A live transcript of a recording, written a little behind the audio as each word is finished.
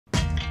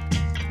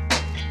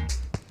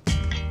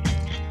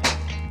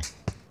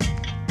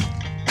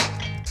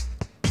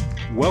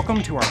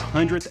Welcome to our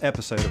 100th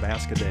episode of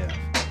Ask a Dev.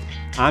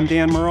 I'm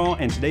Dan Merle,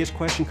 and today's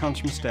question comes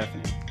from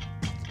Stephanie.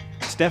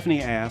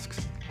 Stephanie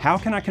asks, how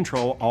can I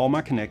control all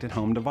my connected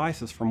home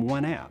devices from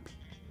one app?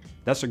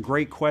 That's a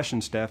great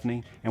question,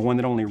 Stephanie, and one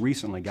that only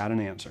recently got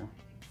an answer.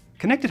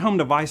 Connected home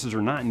devices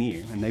are not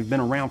new, and they've been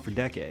around for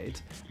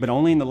decades, but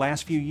only in the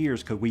last few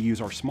years could we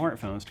use our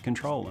smartphones to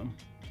control them.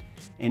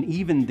 And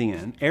even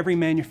then, every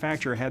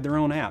manufacturer had their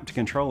own app to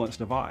control its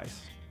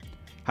device.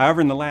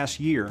 However, in the last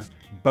year,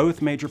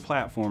 both major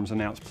platforms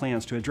announced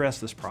plans to address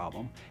this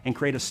problem and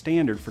create a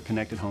standard for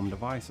connected home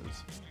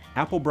devices.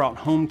 Apple brought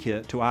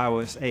HomeKit to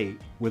iOS 8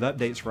 with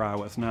updates for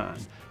iOS 9,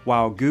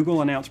 while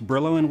Google announced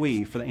Brillo and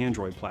Weave for the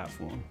Android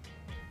platform.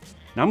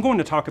 Now I'm going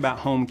to talk about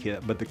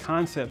HomeKit, but the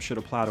concept should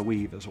apply to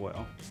Weave as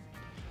well.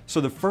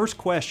 So the first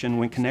question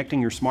when connecting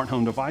your smart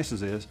home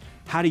devices is,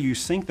 how do you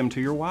sync them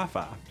to your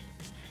Wi-Fi?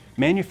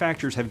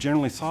 Manufacturers have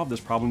generally solved this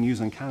problem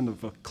using kind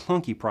of a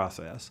clunky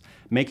process,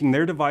 making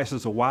their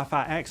devices a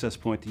Wi-Fi access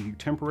point that you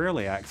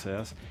temporarily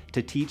access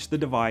to teach the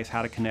device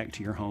how to connect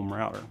to your home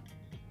router.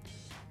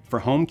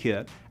 For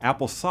HomeKit,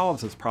 Apple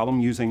solves this problem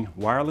using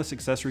Wireless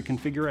Accessory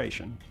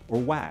Configuration, or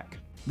WAC.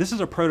 This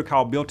is a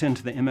protocol built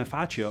into the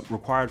MFI chip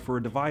required for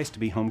a device to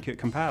be HomeKit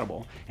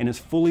compatible and is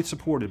fully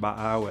supported by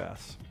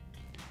iOS.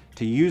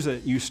 To use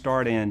it, you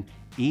start in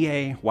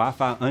EA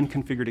Wi-Fi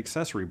Unconfigured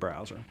Accessory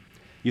Browser.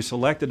 You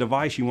select the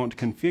device you want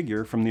to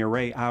configure from the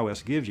array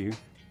iOS gives you,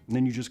 and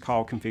then you just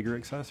call Configure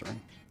Accessory.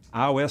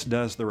 iOS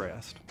does the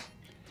rest.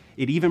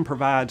 It even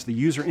provides the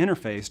user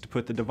interface to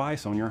put the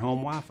device on your home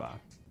Wi-Fi.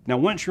 Now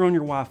once you're on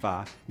your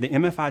Wi-Fi, the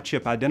MFI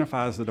chip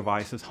identifies the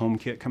device as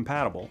HomeKit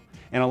compatible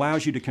and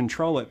allows you to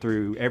control it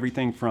through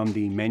everything from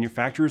the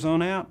manufacturer's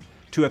own app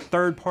to a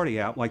third-party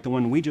app like the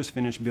one we just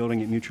finished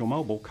building at Mutual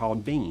Mobile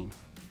called Beam.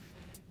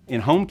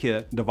 In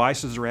HomeKit,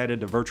 devices are added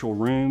to virtual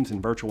rooms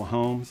and virtual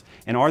homes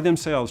and are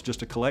themselves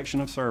just a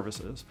collection of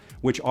services,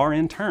 which are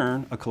in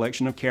turn a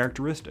collection of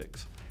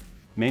characteristics.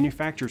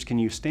 Manufacturers can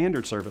use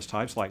standard service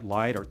types like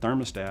light or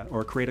thermostat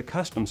or create a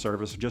custom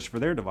service just for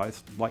their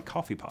device like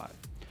Coffee Pot.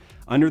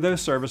 Under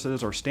those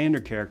services are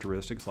standard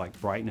characteristics like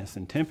brightness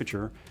and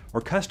temperature or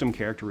custom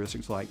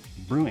characteristics like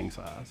brewing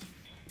size.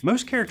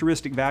 Most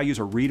characteristic values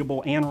are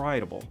readable and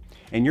writable,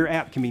 and your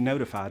app can be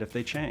notified if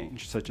they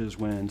change, such as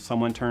when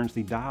someone turns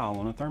the dial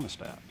on a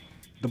thermostat.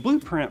 The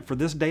blueprint for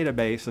this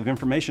database of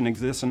information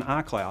exists in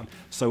iCloud,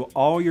 so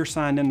all your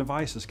signed-in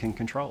devices can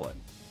control it.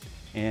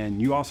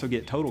 And you also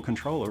get total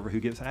control over who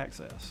gets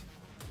access.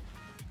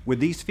 With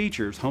these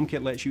features,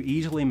 HomeKit lets you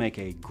easily make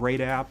a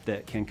great app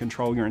that can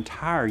control your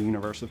entire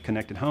universe of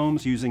connected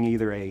homes using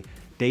either a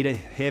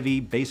data-heavy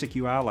basic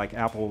UI like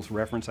Apple's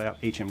reference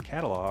app HM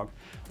Catalog,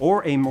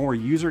 or a more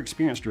user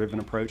experience-driven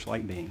approach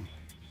like Beam.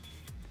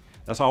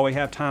 That's all we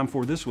have time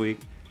for this week.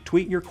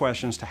 Tweet your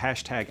questions to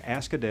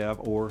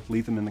 #AskADev or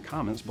leave them in the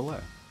comments below.